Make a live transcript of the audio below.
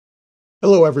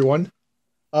Hello, everyone.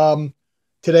 Um,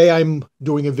 Today I'm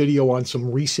doing a video on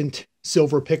some recent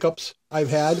silver pickups I've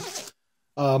had.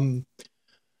 Um,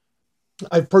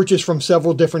 I've purchased from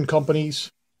several different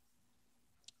companies.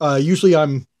 Usually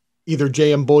I'm either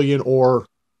JM Bullion or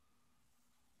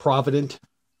Provident,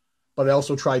 but I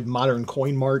also tried Modern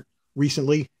Coin Mart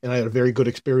recently, and I had a very good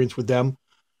experience with them.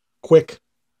 Quick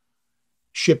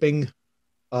shipping,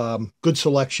 good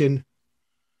selection.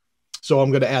 So I'm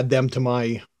going to add them to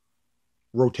my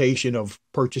rotation of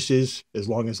purchases as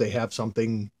long as they have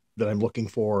something that I'm looking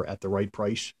for at the right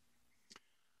price.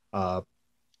 Uh,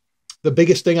 the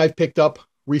biggest thing I've picked up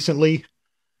recently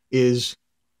is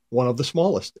one of the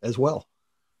smallest as well.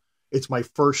 It's my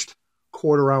first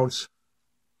quarter ounce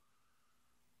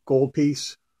gold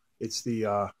piece. It's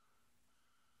the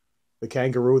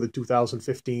Kangaroo, the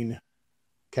 2015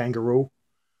 Kangaroo,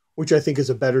 which I think is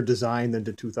a better design than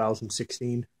the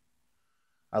 2016.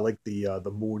 I like the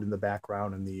moon in the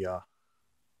background and the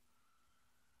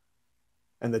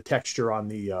texture on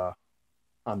the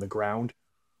ground.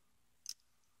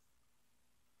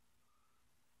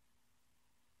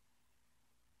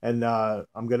 And I'm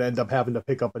going to end up having to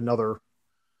pick up another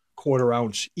quarter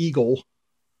ounce eagle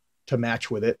to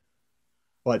match with it.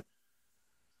 But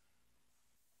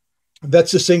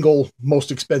that's the single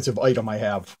most expensive item I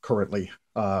have currently.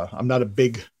 I'm not a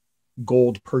big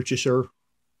gold purchaser.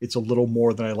 It's a little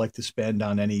more than I like to spend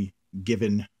on any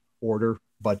given order,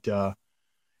 but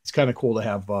it's kind of cool to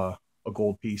have a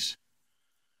gold piece.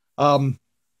 But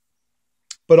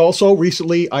also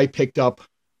recently I picked up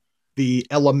the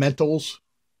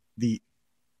the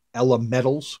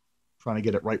elementals, trying to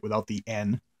get it right without the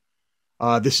N.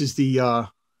 This is their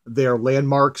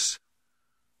Landmarks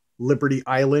Liberty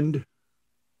Island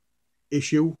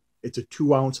issue. It's a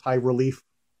 2-ounce high relief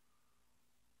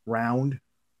round,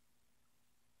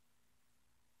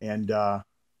 and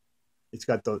it's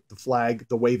got the flag,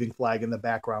 the waving flag in the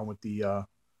background with the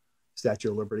Statue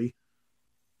of Liberty.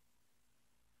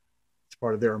 It's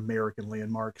part of their American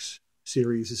Landmarks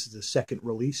series. This is the second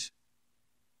release.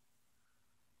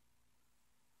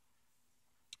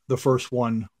 The first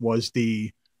one was the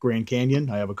Grand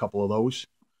Canyon. I have a couple of those.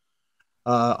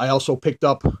 I also picked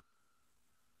up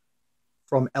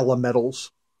from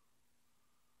Elementals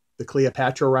the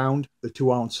Cleopatra round, the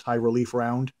 2-ounce high relief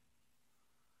round.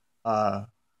 I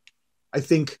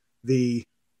think the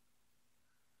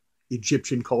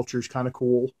Egyptian culture is kind of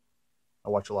cool. I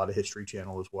watch a lot of History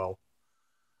Channel as well.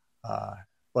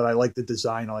 But I like the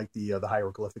design. I like the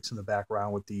hieroglyphics in the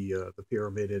background with the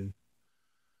pyramid. And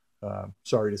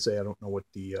sorry to say, I don't know what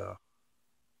the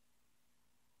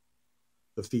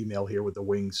female here with the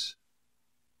wings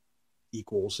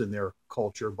equals in their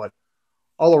culture, but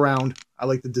all around, I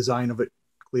like the design of it,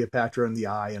 Cleopatra and the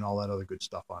eye and all that other good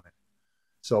stuff on it.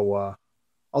 So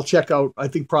I'll check out. I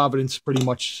think Providence is pretty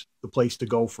much the place to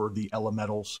go for the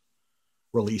Elementals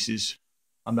releases.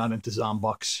 I'm not into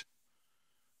Zombucks.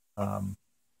 And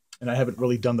I haven't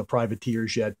really done the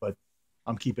Privateers yet, but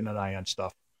I'm keeping an eye on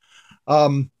stuff.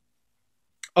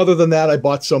 Other than that, I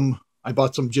bought some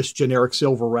just generic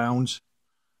silver rounds.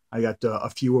 I got a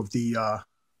few of the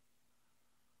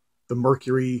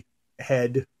Mercury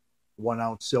head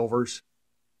 1-ounce silvers,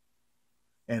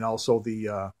 and also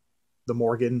the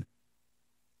Morgan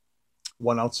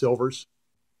 1-ounce silvers.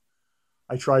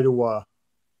 I try to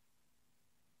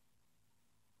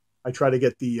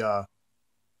get the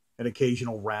an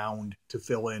occasional round to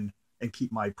fill in and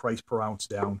keep my price per ounce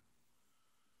down.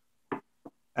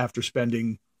 After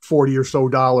spending $40 or so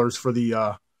for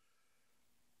the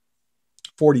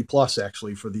 40 plus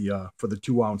actually for the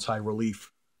 2-ounce high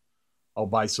relief, I'll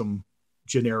buy some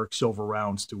generic silver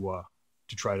rounds to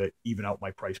try to even out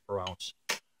my price per ounce.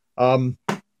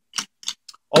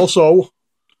 Also,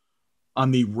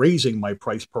 on the raising my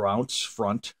price per ounce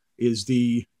front is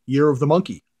the Year of the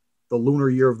Monkey, the Lunar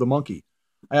Year of the Monkey.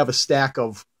 I have a stack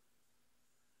of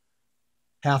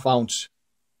half-ounce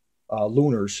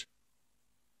lunars,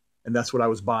 and that's what I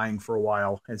was buying for a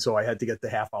while. And so I had to get the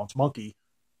half-ounce monkey,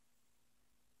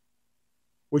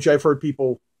 which I've heard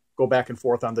people go back and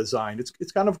forth on design.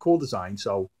 It's kind of a cool design,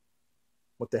 so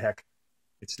what the heck?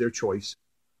 It's their choice.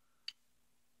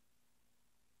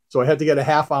 So I had to get a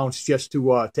half-ounce just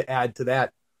to add to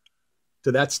that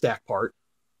stack part.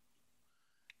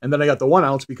 And then I got the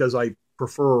 1-ounce because I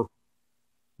prefer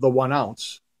the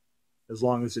 1-ounce as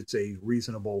long as it's a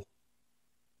reasonable,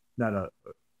 not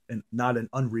an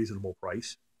unreasonable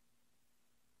price.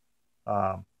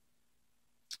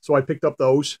 So I picked up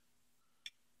those,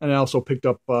 and I also picked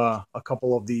up a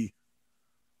couple of the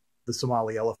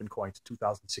Somali elephant coins,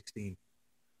 2016.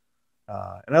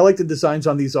 And I like the designs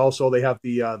on these also. They have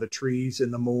the trees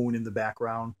and the moon in the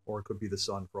background, or it could be the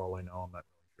sun for all I know. I'm not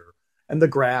really sure. And the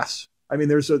grass. I mean,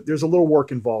 there's a little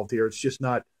work involved here. It's just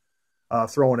not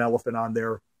throw an elephant on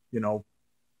there, you know,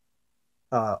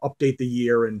 update the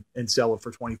year and sell it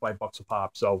for 25 bucks a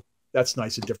pop. So that's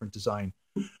nice, a different design.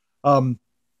 And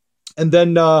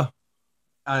then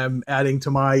I'm adding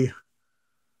to my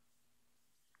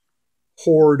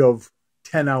hoard of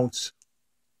 10-ounce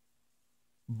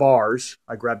bars.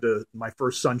 I grabbed my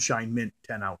first Sunshine Mint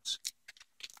 10-ounce.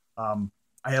 I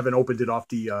haven't opened it off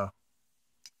the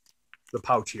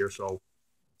pouch here, so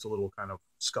it's a little kind of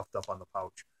scuffed up on the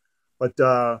pouch. But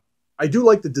I do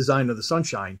like the design of the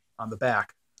Sunshine on the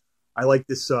back. I like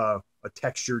this a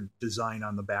textured design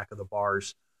on the back of the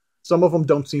bars. Some of them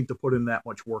don't seem to put in that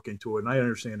much work into it, and I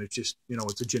understand it's just, you know,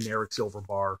 it's a generic silver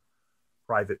bar,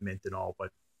 private mint and all, but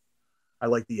I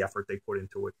like the effort they put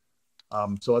into it.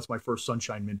 So that's my first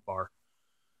Sunshine Mint bar.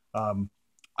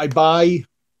 I buy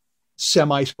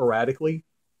semi-sporadically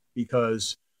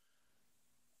because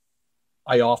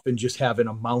I often just have an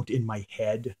amount in my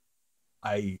head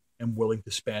I am willing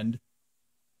to spend,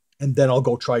 and then I'll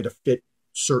go try to fit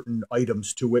certain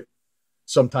items to it.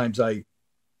 Sometimes I'll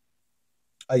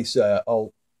say,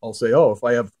 oh, if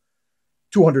I have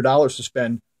 $200 to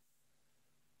spend,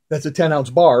 that's a 10-ounce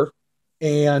bar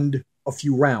and a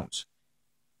few rounds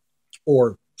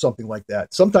or something like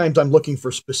that. Sometimes I'm looking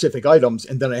for specific items,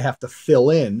 and then I have to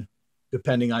fill in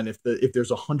depending on if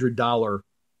there's $100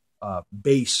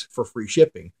 base for free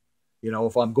shipping. You know,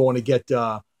 if I'm going to get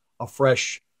a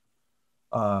fresh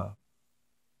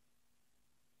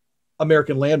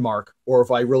American Landmark, or if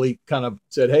I really kind of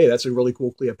said, hey, that's a really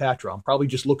cool Cleopatra, I'm probably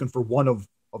just looking for one of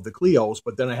the Cleos,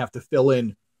 but then I have to fill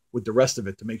in with the rest of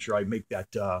it to make sure I make that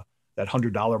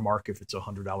 $100 mark if it's a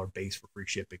 $100 base for free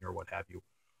shipping or what have you.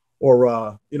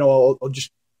 Or, you know, I'll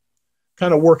just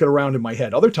kind of work it around in my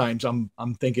head. Other times I'm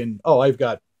thinking, oh,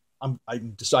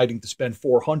 I'm deciding to spend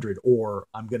 $400, or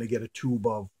I'm going to get a tube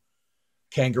of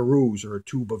kangaroos or a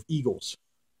tube of eagles.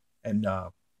 And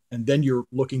then you're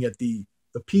looking at the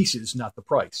pieces, not the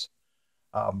price.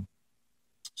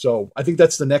 So I think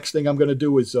that's the next thing I'm going to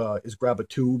do is grab a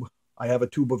tube. I have a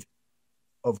tube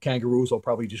of kangaroos. I'll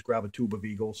probably just grab a tube of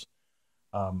eagles.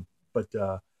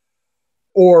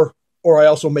 Or I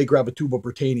also may grab a tube of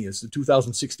Britannias. The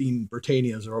 2016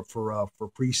 Britannias are up for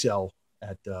pre-sale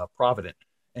at Provident.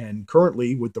 And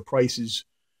currently, with the prices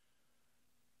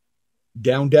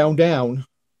down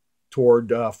toward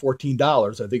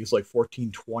 $14, I think it's like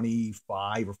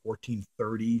 $14.25 or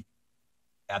 $14.30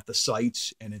 at the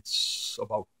sites, and it's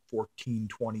about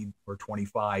 $14.20 or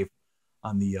 $14.25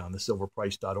 on the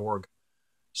silverprice.org.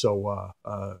 So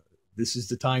this is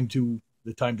the time to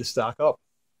stock up,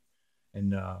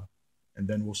 and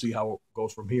then we'll see how it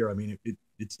goes from here. I mean,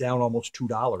 it's down almost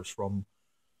 $2 from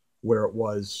where it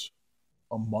was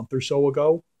a month or so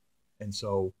ago, and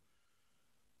so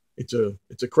it's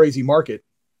a crazy market.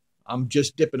 I'm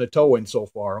just dipping a toe in so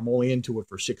far. I'm only into it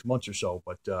for 6 months or so,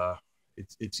 but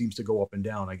it seems to go up and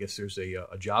down. I guess there's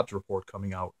a jobs report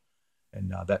coming out,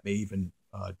 and that may even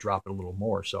drop it a little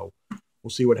more. So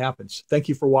we'll see what happens. Thank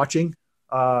you for watching,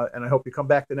 and I hope you come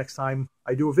back the next time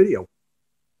I do a video.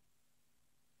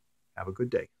 Have a good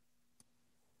day.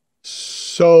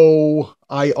 So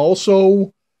I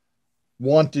also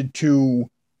wanted to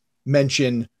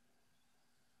mention,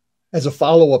 as a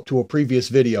follow-up to a previous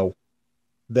video,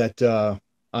 that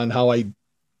on how I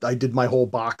did my whole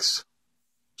box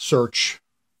search,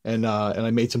 and I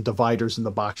made some dividers in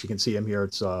the box. You can see them here.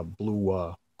 It's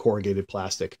blue corrugated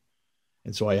plastic,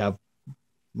 and so I have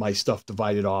my stuff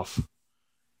divided off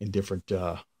in different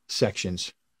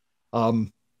sections.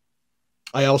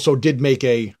 I also did make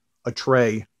a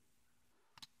tray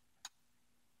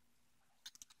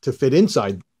to fit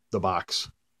inside the box,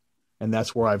 and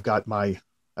that's where I've got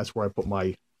that's where I put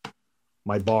my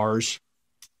bars,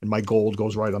 and my gold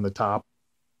goes right on the top.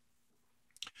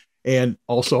 And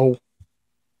also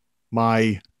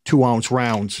my 2-ounce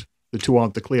rounds, the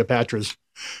Cleopatras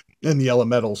and the yellow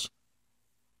metals.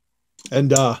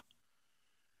 And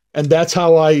that's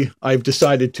how I've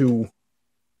decided to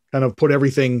kind of put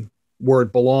everything where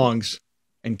it belongs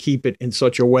and keep it in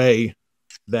such a way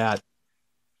that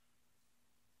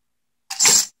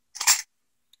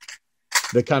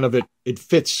kind of it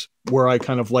fits where I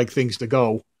kind of like things to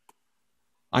go.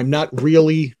 I'm not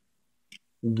really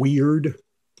weird,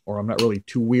 or I'm not really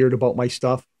too weird about my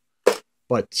stuff,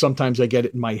 but sometimes I get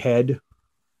it in my head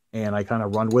and I kind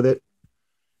of run with it.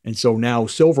 And so now,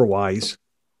 silver-wise,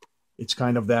 it's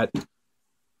kind of that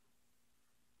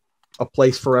a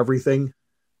place for everything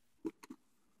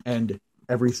and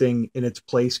everything in its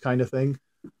place kind of thing.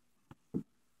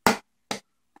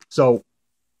 So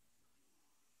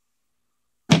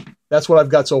that's what I've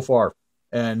got so far.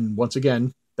 And once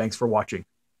again, thanks for watching.